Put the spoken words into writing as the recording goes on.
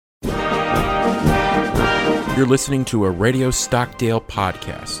You're listening to a Radio Stockdale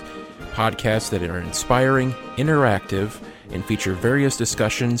podcast. Podcasts that are inspiring, interactive, and feature various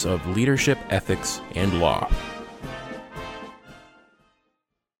discussions of leadership, ethics, and law.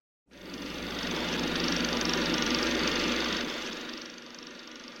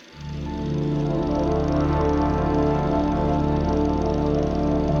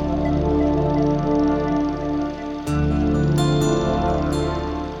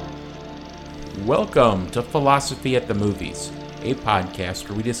 Welcome to Philosophy at the Movies, a podcast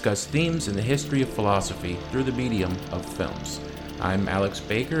where we discuss themes in the history of philosophy through the medium of films. I'm Alex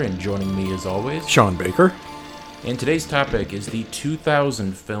Baker, and joining me as always, Sean Baker. And today's topic is the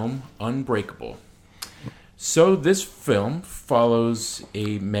 2000 film Unbreakable. So this film follows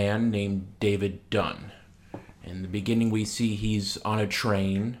a man named David Dunn. In the beginning we see he's on a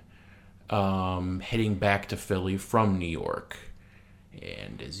train heading back to Philly from New York.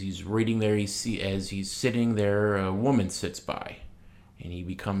 And as he's reading there, as he's sitting there, a woman sits by, and he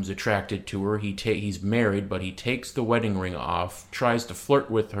becomes attracted to her. He's married, but he takes the wedding ring off, tries to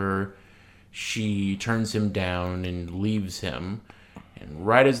flirt with her. She turns him down and leaves him. And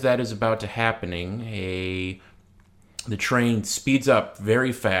right as that is about to happening, the train speeds up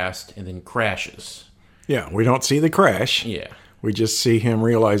very fast and then crashes. Yeah, we don't see the crash. Yeah, we just see him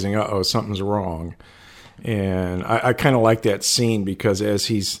realizing, something's wrong. And I kind of like that scene because as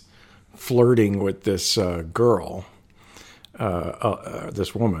he's flirting with this girl,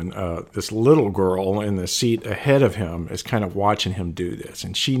 this woman, this little girl in the seat ahead of him is kind of watching him do this.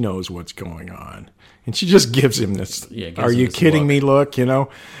 And she knows what's going on. And she just gives him this, are you kidding me look, you know?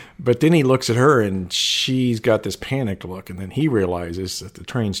 But then he looks at her and she's got this panicked look. And then he realizes that the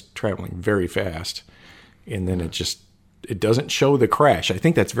train's traveling very fast. And then it doesn't show the crash. I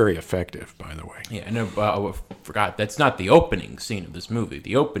think that's very effective, by the way. Yeah, and I forgot, that's not the opening scene of this movie.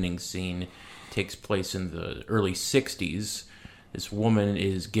 The opening scene takes place in the early 60s. This woman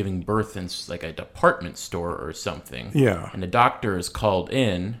is giving birth in like a department store or something. Yeah. And the doctor is called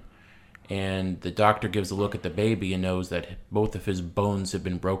in, and the doctor gives a look at the baby and knows that both of his bones have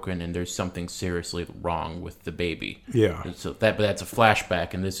been broken and there's something seriously wrong with the baby. Yeah. So but that's a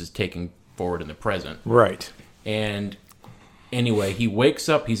flashback, and this is taking forward in the present. Right. And anyway, he wakes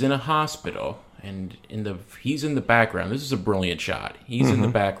up, he's in a hospital, and he's in the background. This is a brilliant shot. He's in the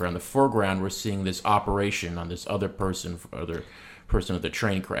background. The foreground, we're seeing this operation on this other person of the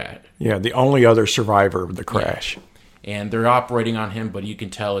train crash. Yeah, the only other survivor of the crash. Yeah. And they're operating on him, but you can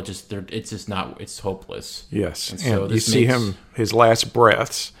tell it's hopeless. Yes, and so you see his last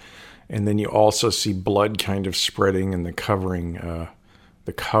breaths, and then you also see blood kind of spreading and the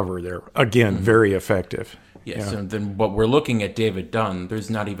cover there. Again, very effective. Yes, and then what we're looking at David Dunn, there's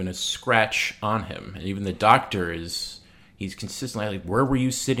not even a scratch on him. And even the doctor he's consistently like, where were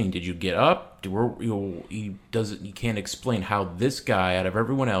you sitting? Did you get up? He can't explain how this guy, out of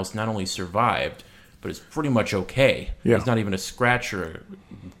everyone else, not only survived, but is pretty much okay. Yeah. There's not even a scratch or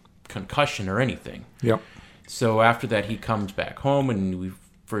a concussion or anything. Yep. So after that, he comes back home, and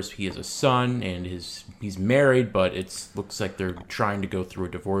he has a son, and he's married, but it looks like they're trying to go through a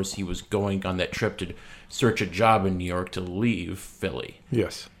divorce. He was going on that trip to search a job in New York to leave Philly.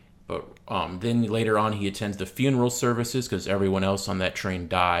 Yes. But then later on, he attends the funeral services because everyone else on that train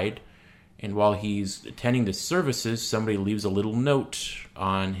died. And while he's attending the services, somebody leaves a little note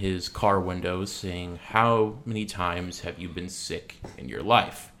on his car window saying, how many times have you been sick in your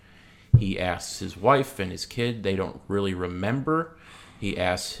life? He asks his wife and his kid. They don't really remember. He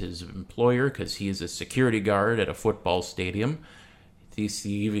asks his employer, because he is a security guard at a football stadium. He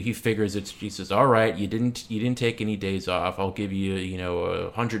figures he says, all right, you didn't take any days off. I'll give you,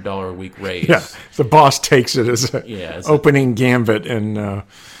 a $100 a week raise. Yeah, the boss takes it as an opening gambit in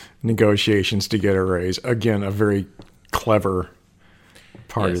negotiations to get a raise. Again, a very clever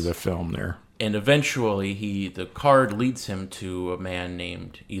part of the film there. And eventually, the card leads him to a man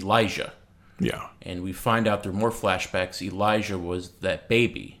named Elijah. Yeah. And we find out through more flashbacks, Elijah was that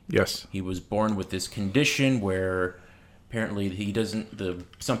baby. Yes. He was born with this condition where apparently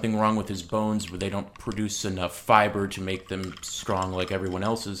something wrong with his bones where they don't produce enough fiber to make them strong like everyone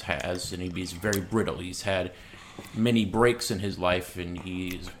else's has, and he's very brittle. He's had many breaks in his life, and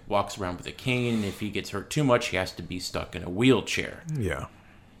he walks around with a cane. If he gets hurt too much, he has to be stuck in a wheelchair. Yeah.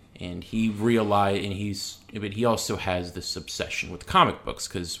 And he realized, but he also has this obsession with comic books,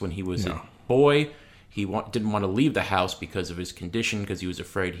 because when he was a boy, he didn't want to leave the house because of his condition, because he was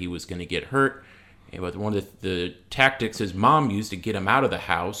afraid he was going to get hurt. But one of the tactics his mom used to get him out of the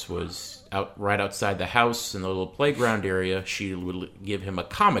house was right outside the house in the little playground area. She would give him a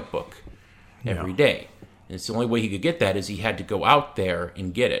comic book every day. And it's the only way he could get that is he had to go out there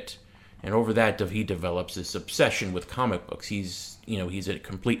and get it. And over that, he develops this obsession with comic books. He's a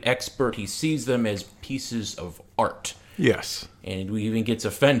complete expert. He sees them as pieces of art. Yes. And he even gets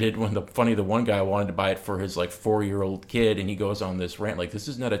offended when the one guy wanted to buy it for his 4-year-old kid, and he goes on this rant like, "This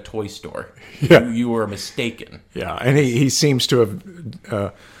is not a toy store. Yeah. You are mistaken." Yeah, and he seems to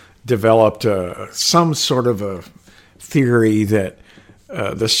have developed some sort of a theory that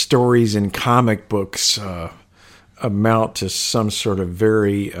the stories in comic books amount to some sort of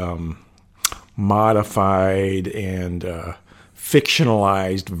very modified and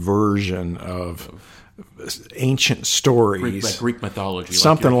fictionalized version of ancient stories, like Greek mythology,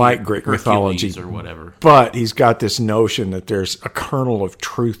 something like Greek mythology or whatever. But he's got this notion that there's a kernel of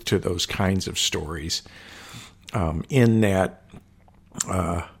truth to those kinds of stories, in that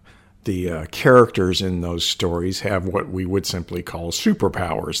the characters in those stories have what we would simply call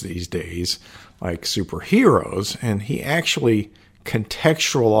superpowers these days, like superheroes, and he actually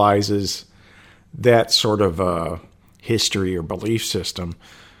contextualizes that sort of history or belief system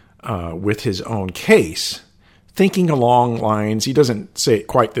with his own case, thinking along lines, he doesn't say it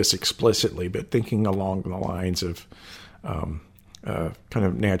quite this explicitly, but thinking along the lines of kind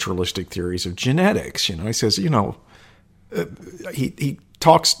of naturalistic theories of genetics. He says, he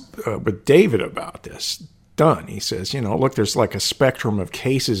talks with David about this. Dunn, he says, look, there's like a spectrum of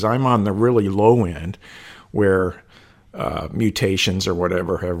cases. I'm on the really low end where mutations or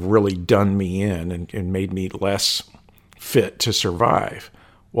whatever have really done me in and made me less fit to survive.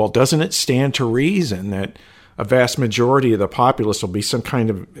 Well, doesn't it stand to reason that a vast majority of the populace will be some kind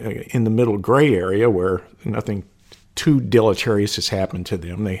of in the middle gray area where nothing too deleterious has happened to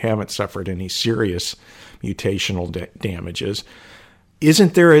them? They haven't suffered any serious mutational damages.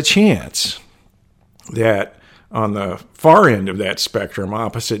 Isn't there a chance that on the far end of that spectrum,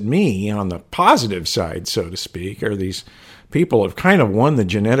 opposite me, on the positive side, so to speak, are these people have kind of won the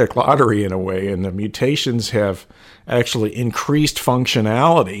genetic lottery in a way, and the mutations have actually increased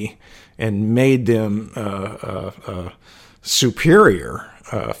functionality and made them superior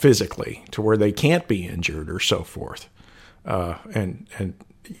physically to where they can't be injured or so forth. And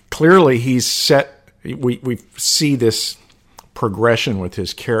clearly he's set, we see this progression with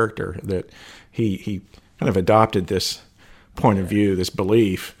his character that he kind of adopted this point of view, this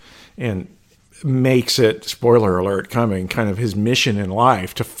belief, and makes it, spoiler alert coming, kind of his mission in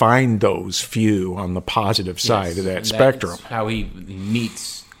life to find those few on the positive side of that spectrum. That's how he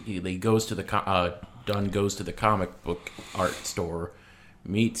meets, he goes to the, Dunn goes to the comic book art store,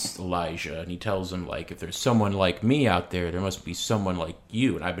 meets Elijah, and he tells him, if there's someone like me out there, there must be someone like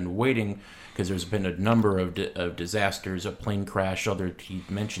you. And I've been waiting, because there's been a number of disasters, a plane crash, he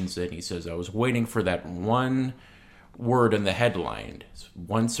mentions it, and he says, I was waiting for that one word in the headline,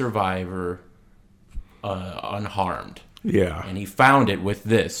 one survivor, unharmed. Yeah. And he found it with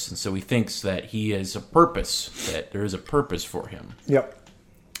this, and so he thinks that he has a purpose, that there is a purpose for him. Yep.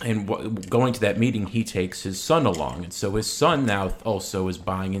 And going to that meeting, he takes his son along, and so his son now also is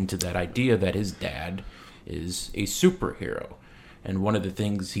buying into that idea that his dad is a superhero. And one of the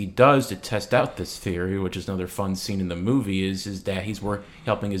things he does to test out this theory, which is another fun scene in the movie, is his dad, he's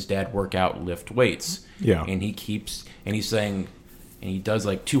helping his dad work out, lift weights. Yeah. And he's saying, and he does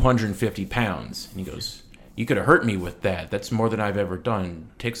 250 pounds. And he goes, you could have hurt me with that. That's more than I've ever done.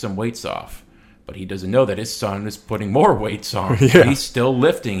 Take some weights off. But he doesn't know that his son is putting more weights on. Yeah. He's still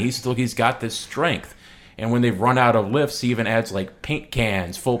lifting. He's got this strength. And when they've run out of lifts, he even adds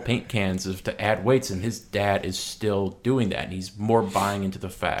full paint cans to add weights. And his dad is still doing that. And he's more buying into the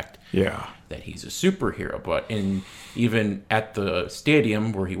fact that he's a superhero. But even at the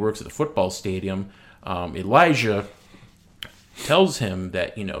stadium where he works at the football stadium, Elijah tells him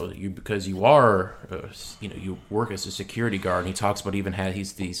that because you are you work as a security guard, and he talks about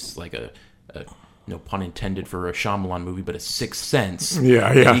he's these no pun intended for a Shyamalan movie, but a sixth sense.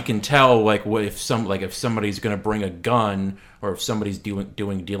 Yeah. He can tell if somebody's going to bring a gun, or if somebody's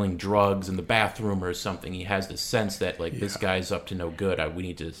dealing drugs in the bathroom or something. He has this sense that this guy's up to no good. We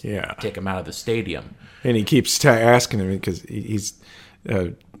need to take him out of the stadium. And he keeps asking him, because he's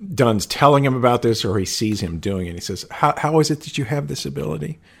Dunn's telling him about this, or he sees him doing it. He says, "How is it that you have this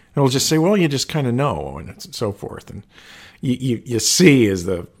ability?" And we'll just say, "Well, you just kind of know," and so forth. And you see as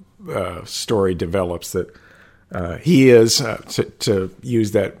the story develops that he is, to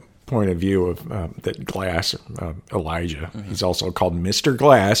use that point of view of that Glass, Elijah. Mm-hmm. He's also called Mr.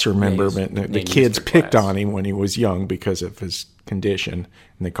 Glass. Remember, the kids picked on him when he was young because of his condition,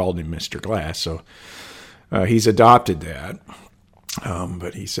 and they called him Mr. Glass. So he's adopted that.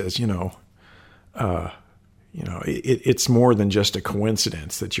 But he says, it's more than just a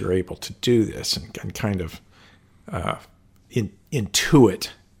coincidence that you're able to do this, and kind of intuit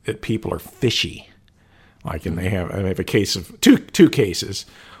that people are fishy. Like, and they have a case of two cases.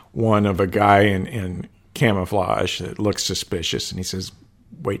 One of a guy in camouflage that looks suspicious, and he says,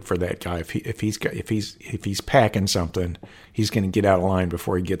 "Wait for that guy. If he's packing something, he's going to get out of line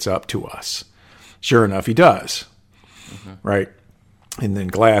before he gets up to us." Sure enough, he does. Right, and then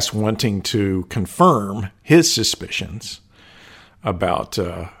Glass wanting to confirm his suspicions about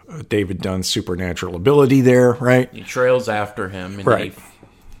David Dunn's supernatural ability there. Right, he trails after him, and he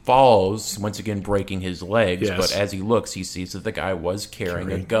falls, once again breaking his legs, but as he looks, he sees that the guy was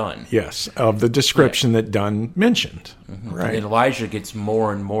carrying a gun. Yes, of the description that Dunn mentioned. Right. And Elijah gets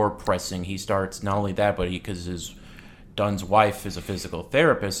more and more pressing. He starts, not only that, but because Dunn's wife is a physical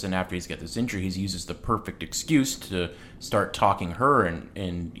therapist, and after he's got this injury, he uses the perfect excuse to start talking her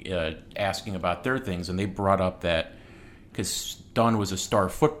and asking about their things. And they brought up that, because Dunn was a star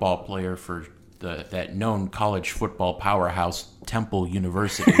football player for that known college football powerhouse Temple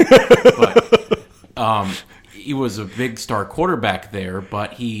University, but he was a big star quarterback there.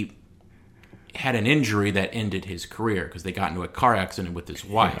 But he had an injury that ended his career because they got into a car accident with his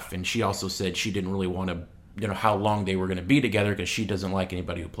wife, and she also said she didn't really want to, how long they were going to be together because she doesn't like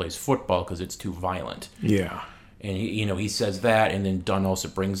anybody who plays football because it's too violent. Yeah, and he says that, and then Dunn also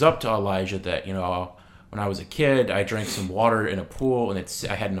brings up to Elijah that when I was a kid, I drank some water in a pool, and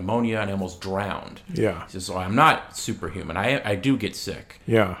I had pneumonia, and I almost drowned. Yeah. He says, "So I'm not superhuman. I do get sick."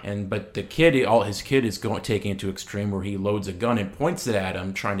 Yeah. But his kid is taking it to extreme where he loads a gun and points it at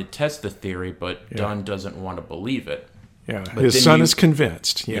him, trying to test the theory, but Dunn doesn't want to believe it. Yeah. His son is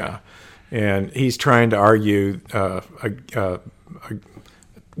convinced. Yeah. And he's trying to argue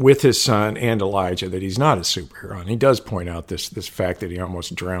with his son and Elijah that he's not a superhero. And he does point out this fact that he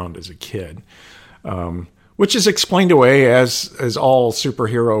almost drowned as a kid. Which is explained away as all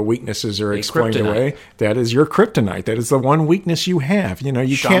superhero weaknesses are explained away. That is your kryptonite. That is the one weakness you have. You can't.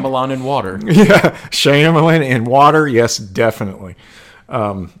 Shyamalan and water. Yeah, Shyamalan and water. Yes, definitely.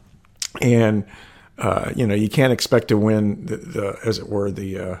 You can't expect to win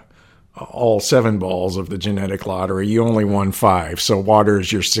the all 7 balls of the genetic lottery. You only won 5, so water is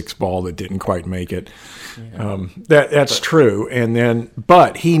your 6th ball that didn't quite make it. Yeah. That's true.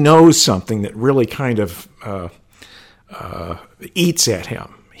 But he knows something that really kind of eats at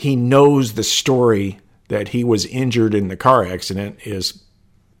him. He knows the story that he was injured in the car accident is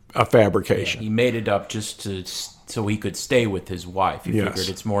a fabrication. Yeah, he made it up just so he could stay with his wife. He figured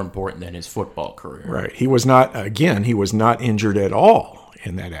it's more important than his football career. Right. He was not injured at all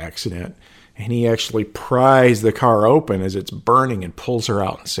in that accident, and he actually pries the car open as it's burning and pulls her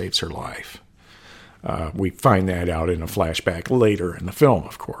out and saves her life. We find that out in a flashback later in the film,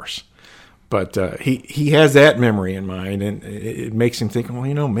 of course. But he has that memory in mind, and it makes him think,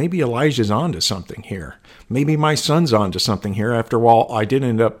 well, maybe Elijah's onto something here. Maybe my son's onto something here. After all, I did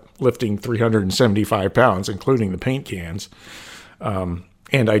end up lifting 375 pounds, including the paint cans.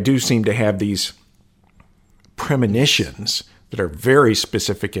 And I do seem to have these premonitions that are very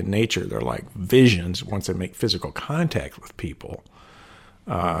specific in nature. They're like visions once I make physical contact with people.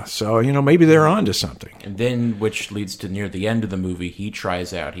 So maybe they're onto something. And then, which leads to near the end of the movie, he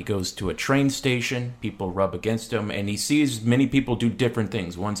tries out. He goes to a train station, people rub against him, and he sees many people do different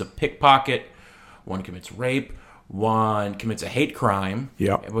things. One's a pickpocket, one commits rape, one commits a hate crime.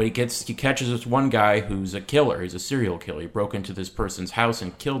 Yep. But he catches this one guy who's a killer. He's a serial killer. He broke into this person's house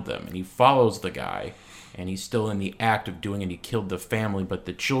and killed them, and he follows the guy. And he's still in the act of doing it. He killed the family, but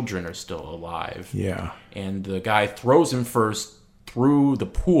the children are still alive. Yeah. And the guy throws him first through the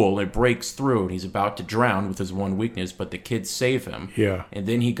pool. It breaks through, and he's about to drown with his one weakness, but the kids save him. Yeah. And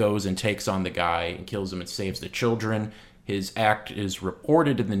then he goes and takes on the guy and kills him and saves the children. His act is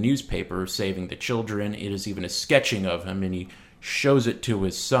reported in the newspaper, saving the children. It is even a sketching of him, and he shows it to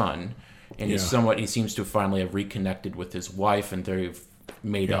his son. And he seems to finally have reconnected with his wife, and they've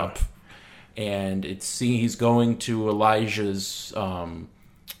made up. And he's going to Elijah's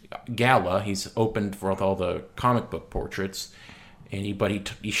gala. He's opened for all the comic book portraits, and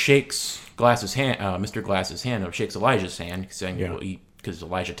he shakes Glass's hand, Mr. Glass's hand, or shakes Elijah's hand, saying, because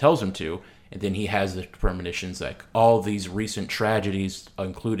Elijah tells him to. And then he has the premonitions that all these recent tragedies,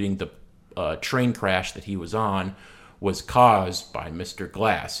 including the train crash that he was on, was caused by Mr.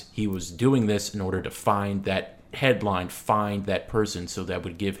 Glass. He was doing this in order to find that headline, find that person, so that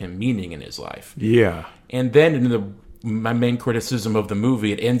would give him meaning in his life. Yeah. And then in my main criticism of the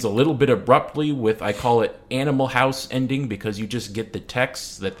movie, it ends a little bit abruptly with, I call it Animal House ending, because you just get the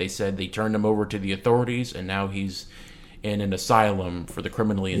text that they said they turned him over to the authorities, and now he's in an asylum for the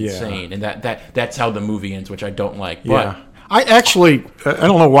criminally insane. And that's how the movie ends, which I don't like. But I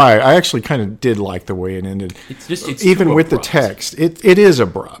don't know why. I actually kind of did like the way it ended. It's even with abrupt. The text. It is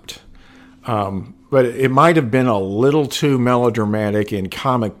abrupt. But it might have been a little too melodramatic and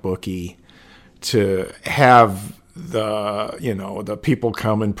comic booky to have the people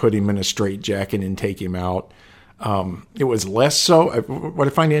come and put him in a straitjacket and take him out. It was less so. What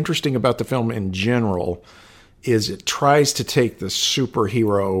I find interesting about the film in general is it tries to take the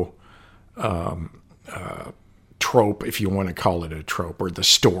superhero trope, if you want to call it a trope, or the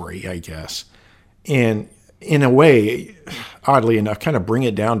story, I guess, and in a way, oddly enough, kind of bring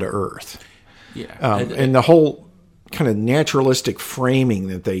it down to earth. Yeah. And the whole kind of naturalistic framing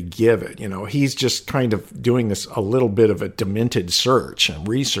that they give it, he's just kind of doing this a little bit of a demented search and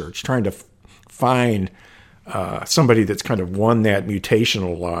research, trying to find somebody that's kind of won that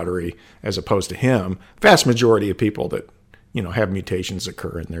mutational lottery as opposed to him. Vast majority of people that, have mutations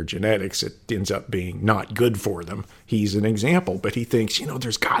occur in their genetics, it ends up being not good for them. He's an example, but he thinks,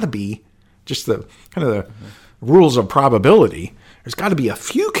 there's got to be just the kind of the rules of probability. There's got to be a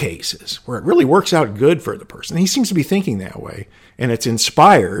few cases where it really works out good for the person. He seems to be thinking that way. And it's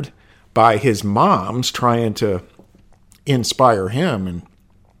inspired by his mom's trying to inspire him and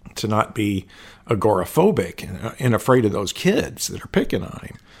to not be agoraphobic and afraid of those kids that are picking on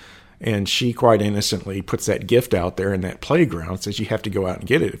him. And she quite innocently puts that gift out there in that playground, says you have to go out and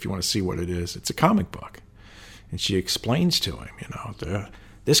get it if you want to see what it is. It's a comic book. And she explains to him,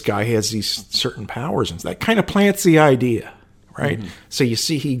 this guy has these certain powers. And that kind of plants the idea. Right. Mm-hmm. So you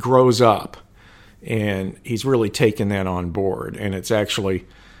see he grows up and he's really taken that on board. And it's actually,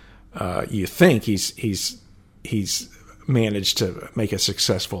 you think he's managed to make a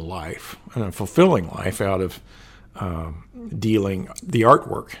successful life and a fulfilling life out of dealing the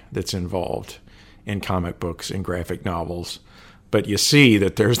artwork that's involved in comic books and graphic novels. But you see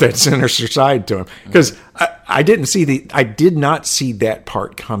that there's that sinister side to him. Because I did not see that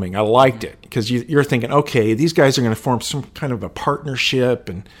part coming. I liked it because you're thinking, okay, these guys are going to form some kind of a partnership,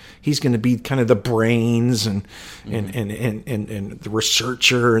 and he's going to be kind of the brains and the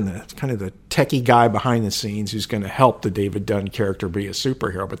researcher and the kind of the techie guy behind the scenes who's going to help the David Dunn character be a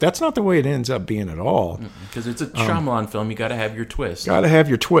superhero. But that's not the way it ends up being at all. Because it's a Shyamalan film, you got to have your twist. Got to have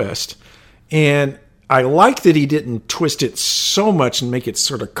your twist, and I like that he didn't twist it so much and make it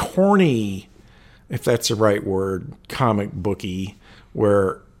sort of corny, if that's the right word, comic booky,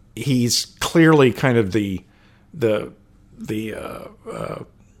 where he's clearly kind of the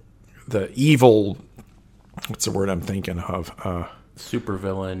evil. What's the word I'm thinking of?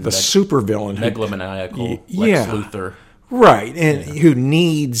 Supervillain. The supervillain, megalomaniacal Lex Luthor, right? And who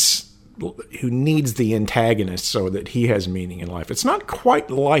needs the antagonist so that he has meaning in life. It's not quite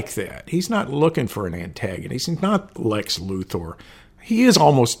like that. He's not looking for an antagonist. He's not Lex Luthor. He is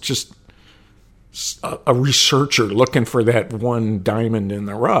almost just a researcher looking for that one diamond in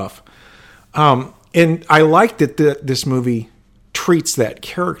the rough. And I like that this movie treats that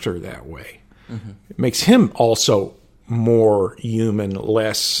character that way. Mm-hmm. It makes him also more human,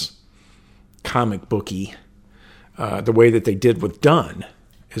 less comic booky, the way that they did with Dunn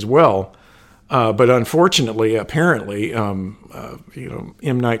as well. But unfortunately, apparently, M.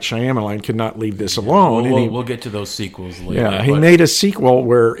 Night Shyamalan could not leave this alone. We'll get to those sequels later. Yeah, he made a sequel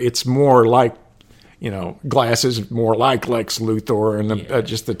where it's more like, Glass is more like Lex Luthor and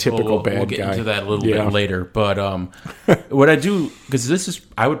just the typical bad guy. We'll get into that a little bit later. But what I do, because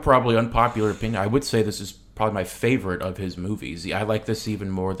I would probably, unpopular opinion, I would say this is probably my favorite of his movies. I like this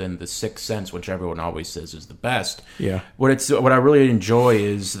even more than The Sixth Sense, which everyone always says is the best. Yeah. What I really enjoy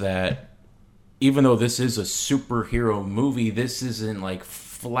is that even though this is a superhero movie, this isn't like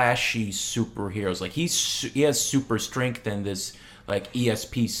flashy superheroes. Like he has super strength in this like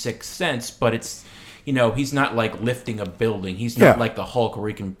ESP Sixth Sense, but it's he's not like lifting a building. He's not like the Hulk where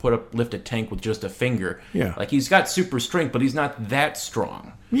he can lift a tank with just a finger. Yeah. Like he's got super strength, but he's not that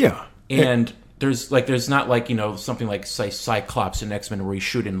strong. Yeah. And there's not like something like say Cyclops in X-Men where he's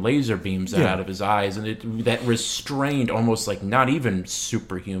shooting laser beams out of his eyes, and that restrained, almost like not even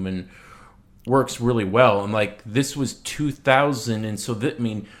superhuman, works really well. And like this was 2000, and so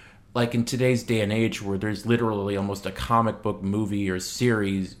like in today's day and age where there's literally almost a comic book movie or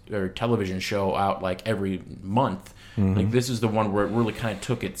series or television show out like every month, like this is the one where it really kind of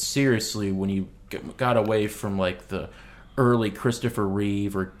took it seriously when you got away from like the early Christopher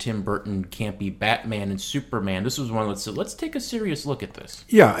Reeve or Tim Burton campy Batman and Superman. This was one that said, let's take a serious look at this.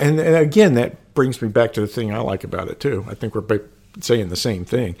 Yeah, and again, that brings me back to the thing I like about it too. I think we're saying the same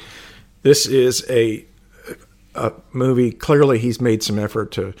thing. This is a movie, clearly he's made some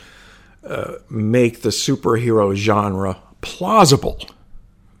effort to make the superhero genre plausible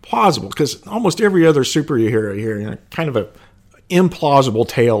plausible because almost every other superhero here, kind of a implausible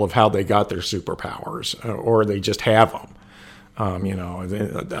tale of how they got their superpowers, or they just have them.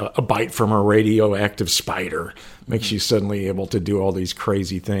 A bite from a radioactive spider makes you suddenly able to do all these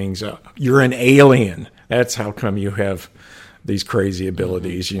crazy things. You're an alien. That's how come you have these crazy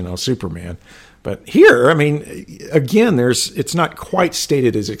abilities, Superman. But here, again, it's not quite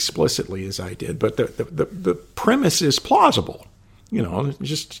stated as explicitly as I did, but the premise is plausible.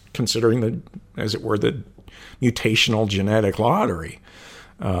 Just considering as it were, the mutational genetic lottery.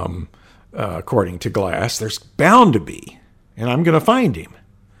 According to Glass, there's bound to be. And I'm going to find him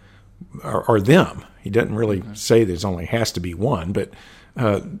or them. He doesn't really say there's only has to be one, but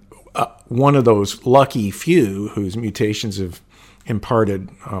one of those lucky few whose mutations have imparted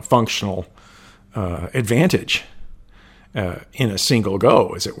functional advantage in a single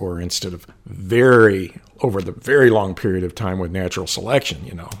go, as it were, instead of over the very long period of time with natural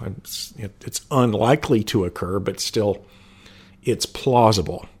selection. It's unlikely to occur, but still, it's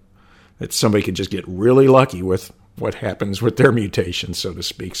plausible that somebody could just get really lucky with what happens with their mutation, so to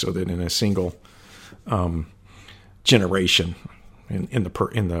speak, so that in a single generation, in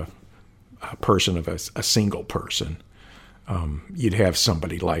the person of a single person, you'd have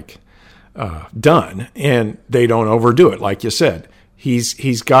somebody like Dunn, and they don't overdo it. Like you said,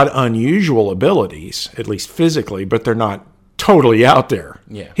 he's got unusual abilities, at least physically, but they're not totally out there.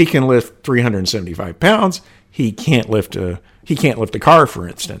 Yeah. He can lift 375 pounds. He can't lift a car, for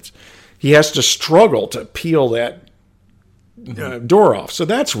instance. He has to struggle to peel that door off. So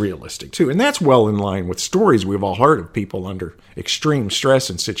that's realistic, too. And that's well in line with stories we've all heard of people under extreme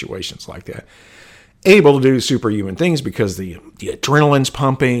stress in situations like that, able to do superhuman things because the adrenaline's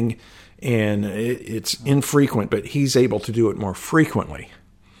pumping and it's infrequent, but he's able to do it more frequently,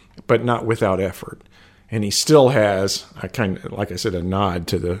 but not without effort. And he still has, like I said, a nod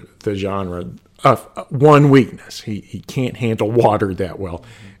to the genre. One weakness. He can't handle water that well.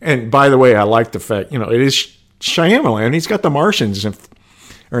 And by the way, I like the fact, it is Shyamalan. He's got the Martians,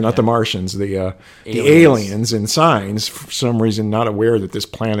 the Martians, the aliens in Signs, for some reason not aware that this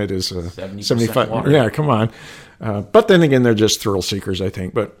planet is 75. Water. Yeah, come on. But then again, they're just thrill seekers, I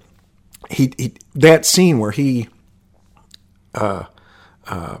think. But he that scene where he has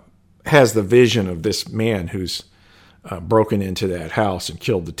the vision of this man who's broken into that house and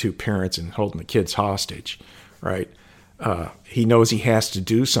killed the two parents and holding the kids hostage, right? He knows he has to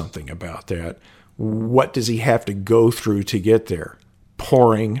do something about that. What does he have to go through to get there?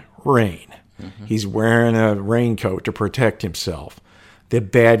 Pouring rain. Mm-hmm. He's wearing a raincoat to protect himself. The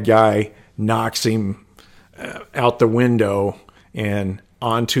bad guy knocks him out the window and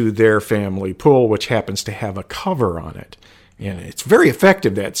onto their family pool, which happens to have a cover on it. And it's very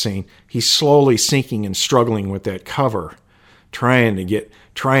effective, that scene. He's slowly sinking and struggling with that cover, trying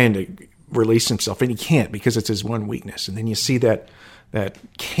to release himself, and he can't because it's his one weakness. And then you see that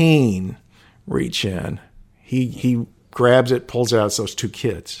cane reach in. He grabs it, pulls out those two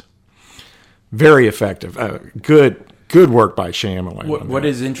kids. Very effective. Good work by Shyamalan. What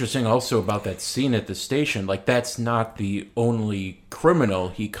is interesting also about that scene at the station, that's not the only criminal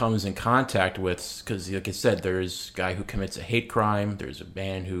he comes in contact with, because, like I said, there's a guy who commits a hate crime, there's a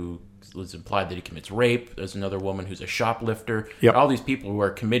man who was implied that he commits rape, there's another woman who's a shoplifter, yep. All these people who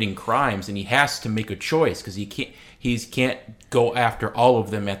are committing crimes, and he has to make a choice, because he can't go after all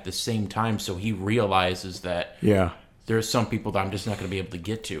of them at the same time, so he realizes that there's some people that I'm just not going to be able to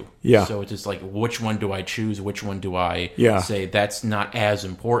get to. Yeah. So it's just which one do I choose? Which one do I say that's not as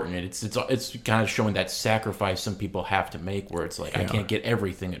important? And it's kind of showing that sacrifice some people have to make, where it's I can't get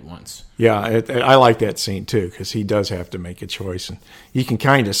everything at once. Yeah, I like that scene too, because he does have to make a choice, and you can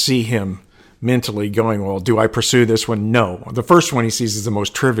kind of see him mentally going, well, do I pursue this one? No. The first one he sees is the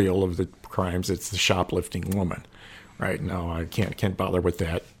most trivial of the crimes. It's the shoplifting woman. Right? No, I can't bother with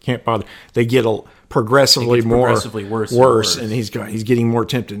that. Can't bother. They get progressively worse, and he's getting more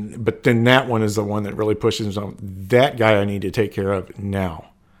tempted. But then that one is the one that really pushes him. That guy I need to take care of now,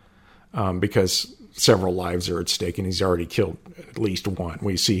 because several lives are at stake, and he's already killed at least one.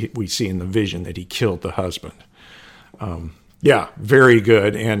 We see in the vision that he killed the husband. Very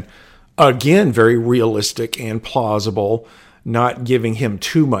good, and again, very realistic and plausible. Not giving him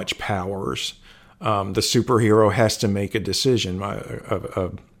too much powers. The superhero has to make a decision.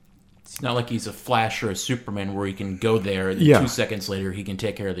 It's not like he's a Flash or a Superman where he can go there and 2 seconds later he can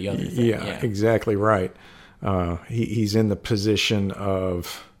take care of the other thing. Yeah, exactly right. He's in the position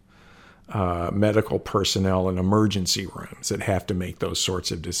of medical personnel in emergency rooms that have to make those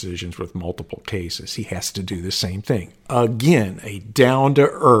sorts of decisions with multiple cases. He has to do the same thing. Again, a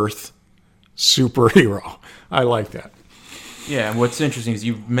down-to-earth superhero. I like that. Yeah, and what's interesting is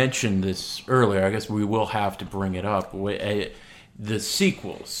you mentioned this earlier. I guess we will have to bring it up. The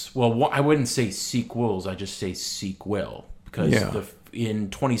sequels. Well, I wouldn't say sequels. I just say sequel because in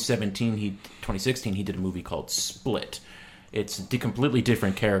 2016 he did a movie called Split. It's a completely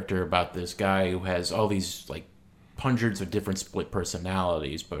different character about this guy who has all these like hundreds of different split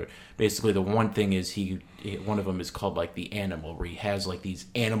personalities, but basically the one thing is one of them is called like the Animal, where he has like these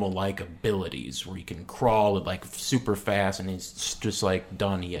animal-like abilities where he can crawl like super fast, and he's just like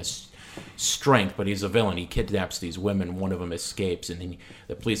Dunn. He has strength, but he's a villain. He kidnaps these women, one of them escapes, and then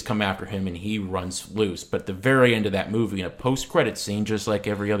the police come after him and he runs loose. But at the very end of that movie, in a post-credit scene, just like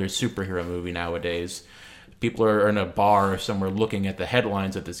every other superhero movie nowadays, people are in a bar or somewhere looking at the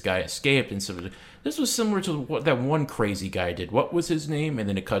headlines that this guy escaped, and so this was similar to what that one crazy guy did. What was his name? And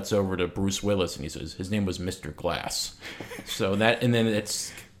then it cuts over to Bruce Willis, and he says his name was Mr. Glass. So and then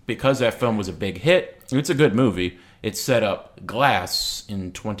it's because that film was a big hit. It's a good movie. It set up Glass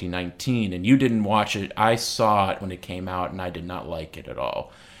in 2019, and you didn't watch it. I saw it when it came out, and I did not like it at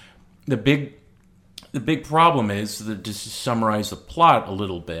all. The big problem is that, just to summarize the plot a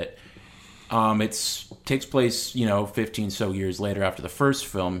little bit. It takes place, 15 so years later after the first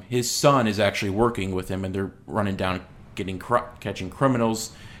film. His son is actually working with him, and they're running down, catching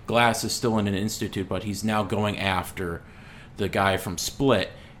criminals. Glass is still in an institute, but he's now going after the guy from Split.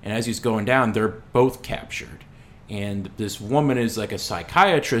 And as he's going down, they're both captured. And this woman is like a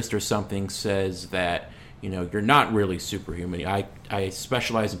psychiatrist or something, says that, you're not really superhuman. I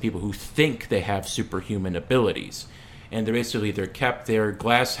specialize in people who think they have superhuman abilities. And they're kept there.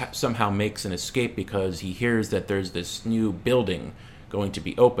 Glass somehow makes an escape because he hears that there's this new building going to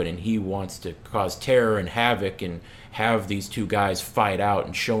be open, and he wants to cause terror and havoc and have these two guys fight out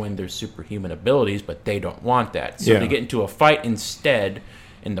and showing their superhuman abilities, but they don't want that. So they get into a fight instead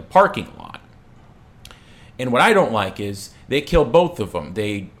in the parking lot. And what I don't like is they kill both of them.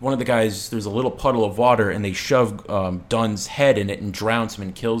 One of the guys, there's a little puddle of water, and they shove Dunn's head in it and drowns him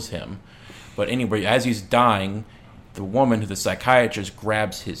and kills him. But anyway, as he's dying, the woman, the psychiatrist,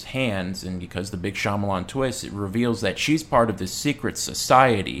 grabs his hands, and because the big Shyamalan twist, it reveals that she's part of this secret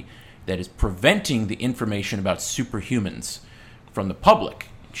society that is preventing the information about superhumans from the public.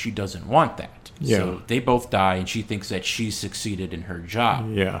 She doesn't want that. Yeah. So they both die, and she thinks that she succeeded in her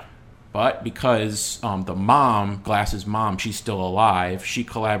job. Yeah. But because the mom, Glass's mom, she's still alive, she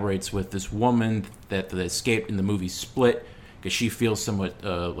collaborates with this woman that escaped in the movie Split, because she feels somewhat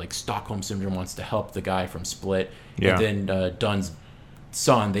like Stockholm Syndrome, wants to help the guy from Split. Yeah. And then Dunn's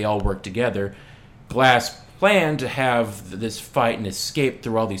son, they all work together. Glass planned to have this fight and escape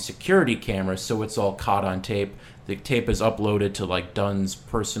through all these security cameras, so it's all caught on tape. The tape is uploaded to like Dunn's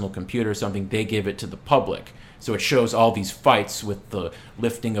personal computer or something. They give it to the public. So it shows all these fights with the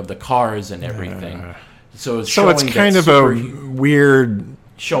lifting of the cars and everything. So it's kind of a weird...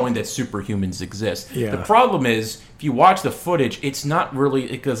 showing that superhumans exist. Yeah. The problem is, if you watch the footage, it's not really,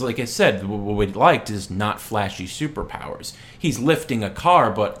 because like I said, what we liked is not flashy superpowers. He's lifting a car,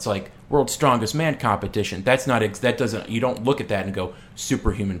 but it's like World's Strongest Man competition. You don't look at that and go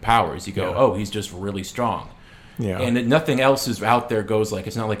superhuman powers. You go, oh, he's just really strong. Yeah. And nothing else is out there goes like,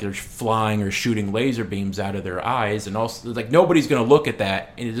 it's not like they're flying or shooting laser beams out of their eyes, and also like nobody's going to look at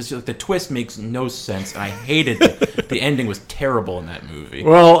that, and it just like the twist makes no sense. I hated it. The ending was terrible in that movie.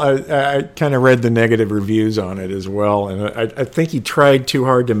 Well, I kind of read the negative reviews on it as well, and I think he tried too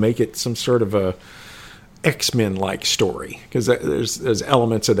hard to make it some sort of a X-Men like story, because there's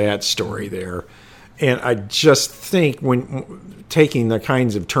elements of that story there. And I just think when taking the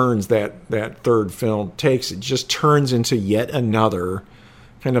kinds of turns that third film takes, it just turns into yet another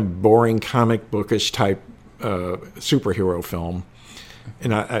kind of boring comic bookish type superhero film.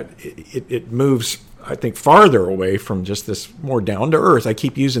 And it moves, I think, farther away from just this more down-to-earth, I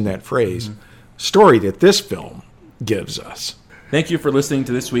keep using that phrase, story that this film gives us. Thank you for listening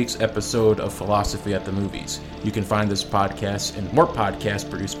to this week's episode of Philosophy at the Movies. You can find this podcast and more podcasts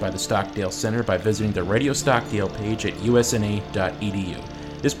produced by the Stockdale Center by visiting the Radio Stockdale page at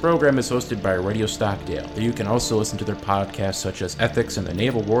usna.edu. This program is hosted by Radio Stockdale. There you can also listen to their podcasts such as Ethics and the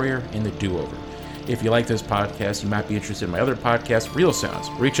Naval Warrior and The Do-Over. If you like this podcast, you might be interested in my other podcast, Real Sounds,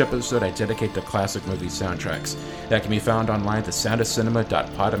 where each episode I dedicate to classic movie soundtracks. That can be found online at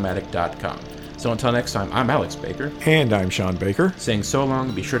thesoundofcinema.podomatic.com. So until next time, I'm Alex Baker. And I'm Sean Baker. Saying so long,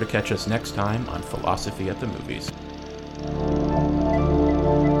 and be sure to catch us next time on Philosophy at the Movies.